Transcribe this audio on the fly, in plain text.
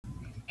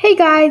Hey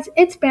guys,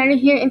 it's Brandon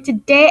here, and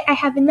today I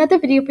have another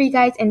video for you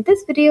guys, and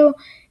this video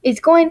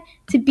is going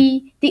to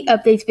be the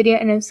updates video,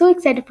 and I'm so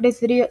excited for this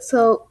video.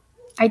 So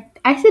I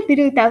said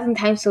video 1,000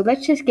 times, so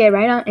let's just get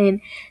right on in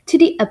to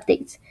the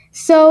updates.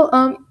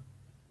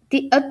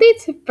 The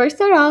updates first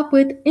start off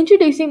with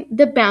introducing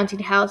the Bouncy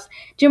House,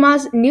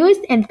 Jamal's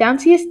newest and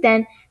bounciest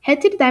den.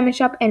 Head to the diamond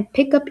shop and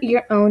pick up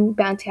your own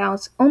Bouncy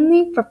House,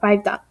 only for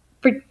five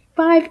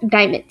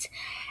diamonds.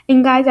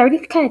 And guys, I already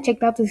kind of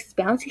checked out this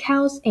Bouncy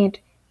House, and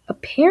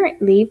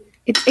apparently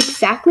it's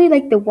exactly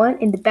like the one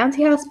in the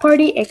Bouncy House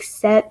party,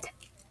 except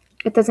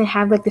it doesn't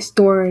have like the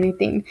store or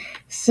anything.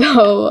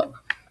 So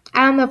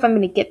I don't know if I'm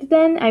gonna get it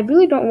then. I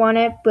really don't want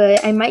it,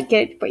 but I might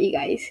get it for you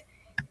guys.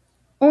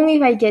 Only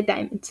if I get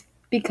diamonds,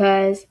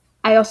 because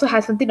I also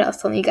have something else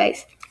telling you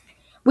guys.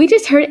 We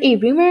just heard a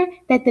rumor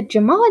that the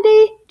Jamal's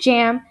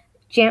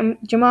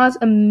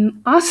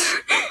awesome.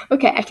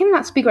 Okay, I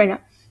cannot speak right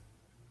now.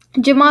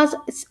 Jamal's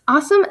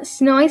awesome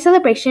snowy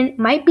celebration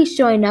might be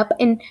showing up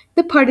in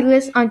the party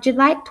list on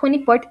July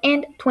 24th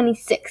and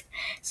 26th.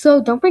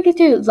 So don't forget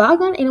to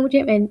log on Animal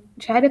Jam and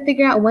try to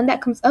figure out when that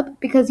comes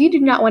up, because you do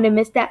not want to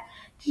miss that.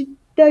 The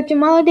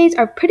Jamaalalidays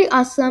are pretty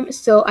awesome,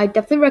 so I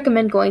definitely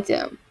recommend going to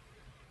them.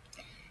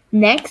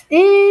 Next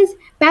is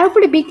Battle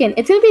for the Beacon.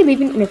 It's going to be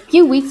leaving in a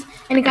few weeks.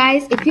 And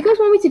guys, if you guys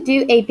want me to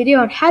do a video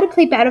on how to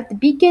play Battle of the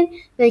Beacon,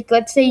 like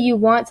let's say you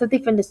want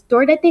something from the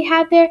store that they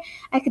have there,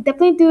 I could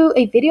definitely do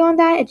a video on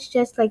that. It's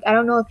just like, I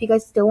don't know if you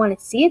guys still want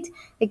to see it.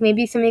 Like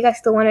maybe some of you guys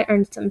still want to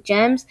earn some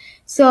gems.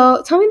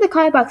 So tell me in the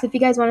comment box if you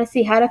guys want to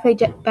see how to play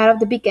Battle of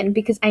the Beacon,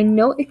 because I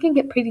know it can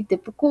get pretty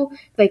difficult.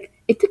 Like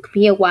it took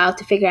me a while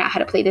to figure out how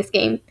to play this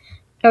game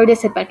or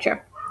this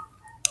adventure.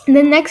 And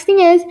the next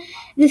thing is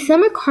the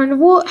Summer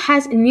Carnival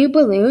has new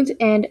balloons,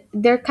 and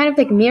they're kind of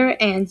like Mirror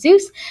and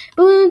Zeus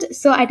balloons.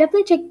 So I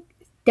definitely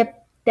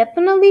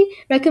definitely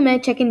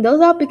recommend checking those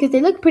out, because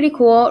they look pretty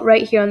cool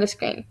right here on the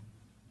screen.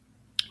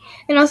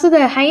 And also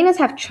the hyenas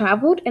have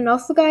traveled, and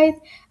also guys,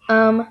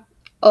 and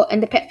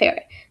the pet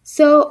ferret.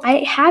 So I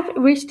have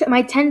reached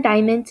my 10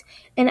 diamonds,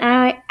 and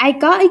I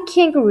got a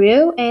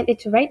kangaroo, and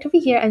it's right over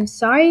here. I'm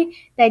sorry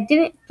that I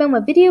didn't film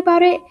a video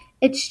about it.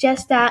 It's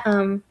just that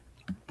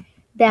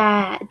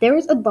that there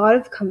was a lot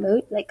of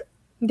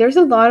there's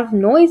a lot of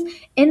noise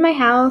in my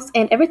house,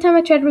 and every time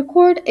I tried to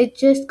record, it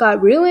just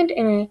got ruined,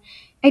 and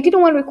I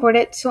didn't want to record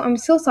it. So I'm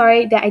so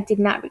sorry that I did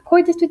not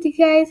record this with you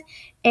guys.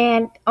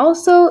 And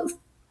also,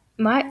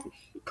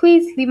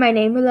 please leave my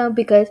name alone,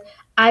 because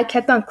I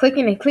kept on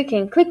clicking and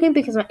clicking and clicking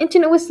because my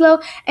internet was slow,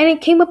 and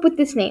it came up with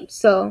this name.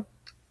 So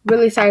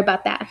really sorry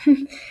about that.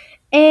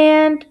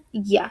 And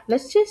yeah,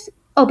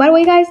 oh, by the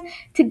way, guys,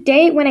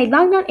 today when I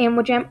logged on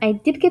Animal Jam, I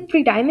did get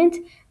 3 diamonds.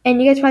 And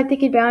you guys probably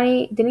thinking,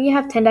 Brownie, didn't you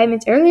have 10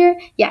 diamonds earlier?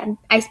 Yeah,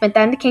 I spent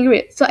that on the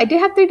kangaroo. So I do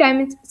have 3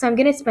 diamonds, so I'm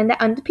going to spend that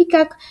on the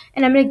peacock,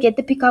 and I'm going to get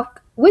the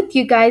peacock with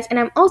you guys. And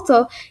I'm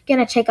also going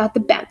to check out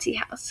the Bouncy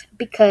House,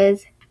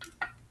 because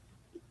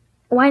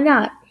why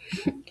not?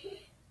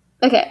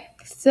 Okay,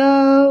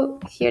 so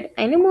here are the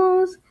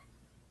animals.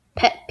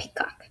 Pet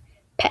peacock.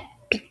 Pet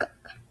peacock.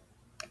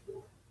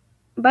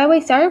 By the way,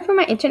 sorry for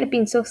my internet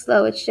being so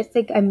slow. It's just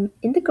like I'm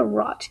in the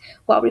garage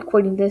while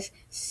recording this,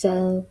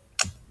 so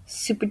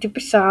super duper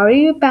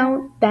sorry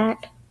about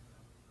that.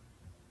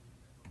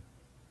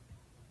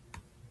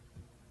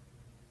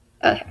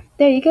 Okay,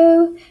 there you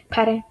go.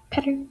 Pattern,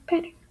 pattern,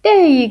 pattern.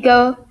 There you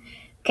go.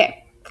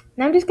 Okay,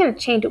 now I'm just gonna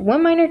change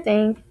one minor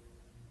thing.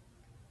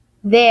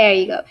 There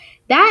you go.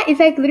 That is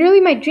like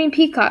literally my dream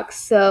peacock.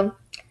 So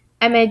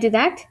I'm gonna do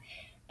that,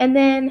 and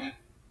then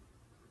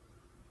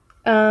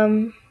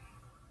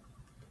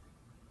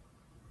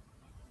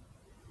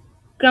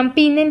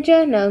Grumpy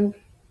Ninja. No,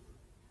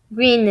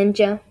 Green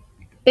Ninja.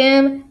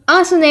 Boom.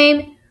 Awesome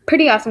name.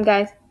 Pretty awesome,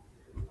 guys.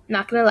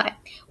 Not gonna lie.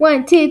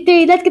 1, 2,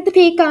 3. Let's get the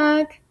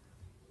peacock.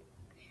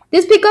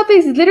 This peacock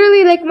is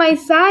literally like my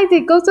size.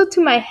 It goes up to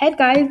my head,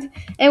 guys.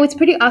 And what's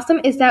pretty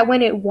awesome is that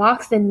when it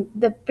walks, then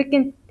the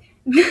freaking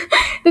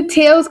the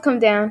tails come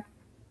down.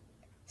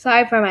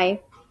 Sorry for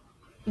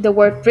the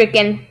word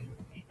freaking.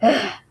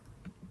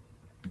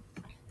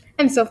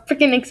 I'm so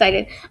freaking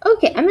excited.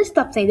 Okay, I'm gonna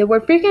stop saying the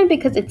word freaking,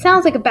 because it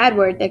sounds like a bad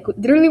word. Like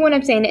literally when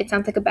I'm saying it, it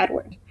sounds like a bad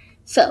word.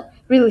 So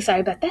really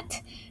sorry about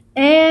that.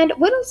 And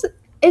what else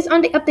is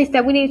on the updates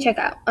that we need to check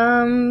out?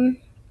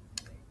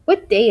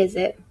 What day is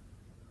it?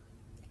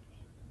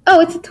 Oh,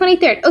 it's the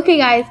 23rd. Okay,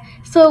 guys.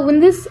 So when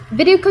this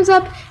video comes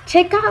up,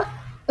 check out.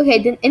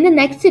 Okay, then in the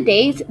next 2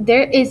 days,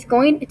 there is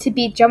going to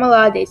be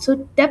Jamaalalidays. So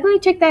definitely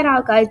check that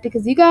out, guys,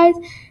 because you guys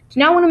do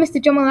not want to miss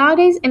the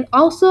Jamaalalidays. And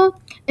also,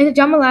 in the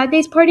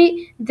Jamaalalidays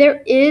party,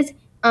 there is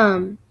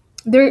a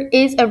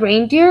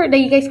reindeer that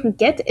you guys can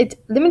get. It's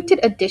limited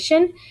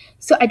edition.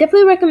 So I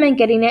definitely recommend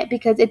getting it,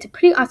 because it's a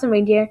pretty awesome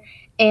reindeer.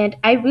 And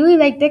I really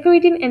like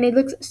decorating, and it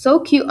looks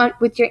so cute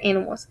with your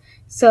animals.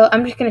 So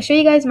I'm just going to show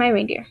you guys my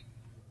reindeer.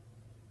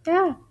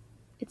 Yeah,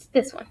 it's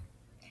this one,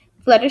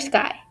 Flutter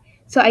Sky.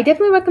 So I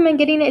definitely recommend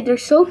getting it. They're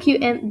so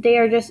cute, and they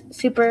are just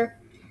super,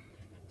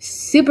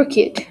 super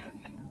cute.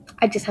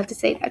 I just have to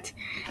say that.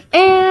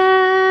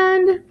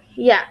 And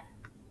yeah,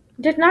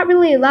 There's not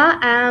really a lot.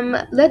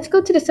 Let's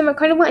go to the summer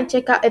carnival and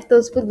check out if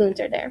those balloons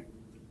are there.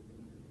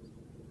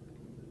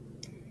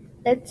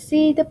 Let's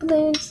see the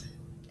balloons.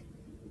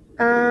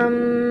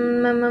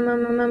 Um, um, um,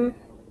 um, um, um.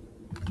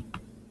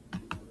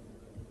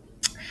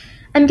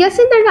 I'm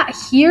guessing they're not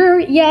here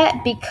yet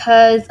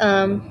because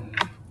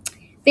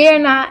they are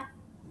not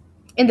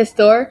in the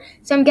store.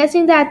 So I'm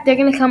guessing that they're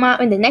gonna come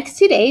out in the next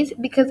 2 days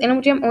because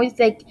Animal Jam always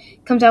like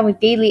comes out with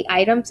daily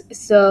items.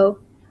 So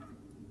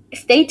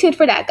stay tuned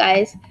for that,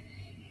 guys.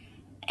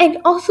 And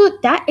also,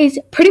 that is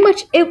pretty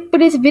much it for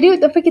this video.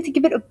 Don't forget to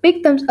give it a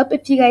big thumbs up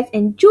if you guys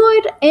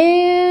enjoyed,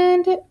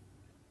 and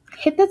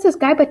hit that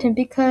subscribe button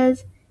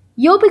because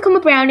you'll become a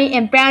brownie,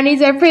 and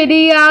brownies are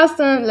pretty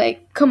awesome.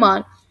 Like, come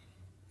on.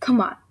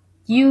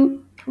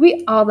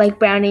 We all like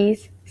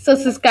brownies. So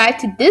subscribe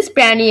to this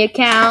brownie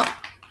account.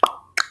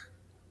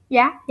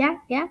 Yeah,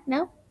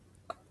 no?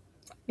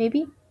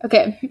 Maybe?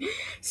 Okay.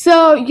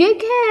 So you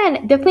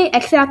can definitely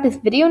exit out this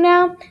video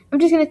now. I'm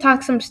just gonna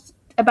talk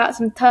about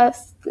some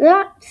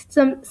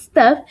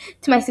stuff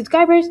to my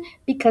subscribers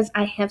because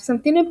I have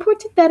something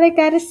important that I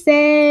gotta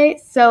say.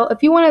 So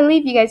if you want to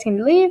leave, you guys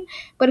can leave.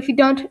 But if you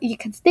don't, you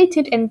can stay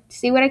tuned and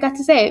see what I got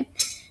to say.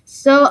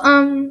 So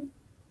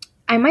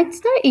I might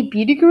start a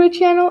beauty guru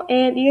channel,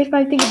 and you guys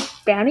might think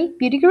brownie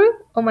beauty guru.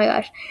 Oh my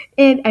gosh!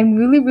 And I'm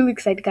really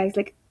excited, guys.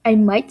 Like I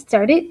might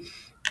start it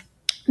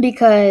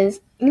because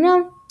I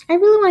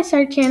really want to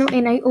start a channel,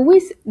 and I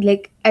always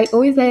today I'm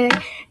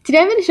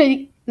gonna show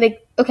you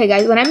okay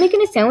guys, when I'm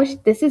making a sandwich,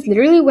 this is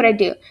literally what I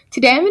do.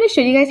 Today I'm gonna show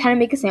you guys how to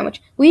make a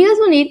sandwich. What you guys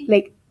will need,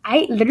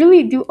 I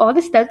literally do all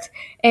the steps,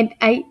 and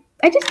I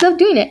just love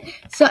doing it.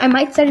 So I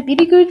might start a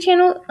beauty guru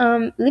channel.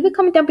 Leave a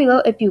comment down below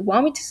if you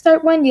want me to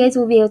start one. You guys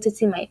will be able to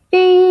see my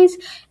face,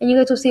 and you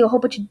guys will see a whole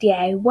bunch of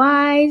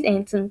DIYs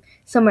and some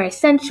summer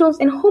essentials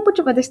and a whole bunch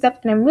of other stuff,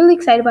 and I'm really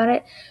excited about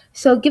it.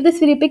 So give this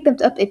video a big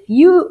thumbs up if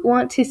you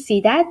want to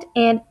see that.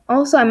 And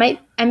also I'm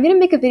gonna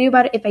make a video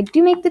about it if I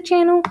do make the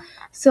channel.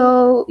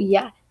 So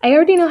yeah, I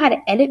already know how to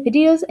edit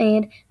videos,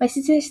 and my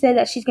sister said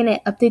that she's gonna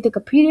update the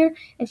computer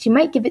and she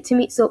might give it to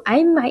me, so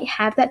I might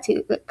have that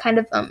to kind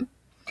of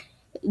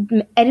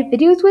edit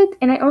videos with,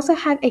 and I also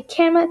have a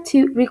camera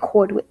to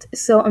record with.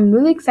 So I'm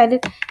really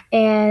excited,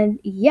 and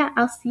yeah,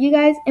 I'll see you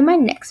guys in my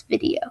next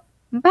video.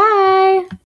 Bye.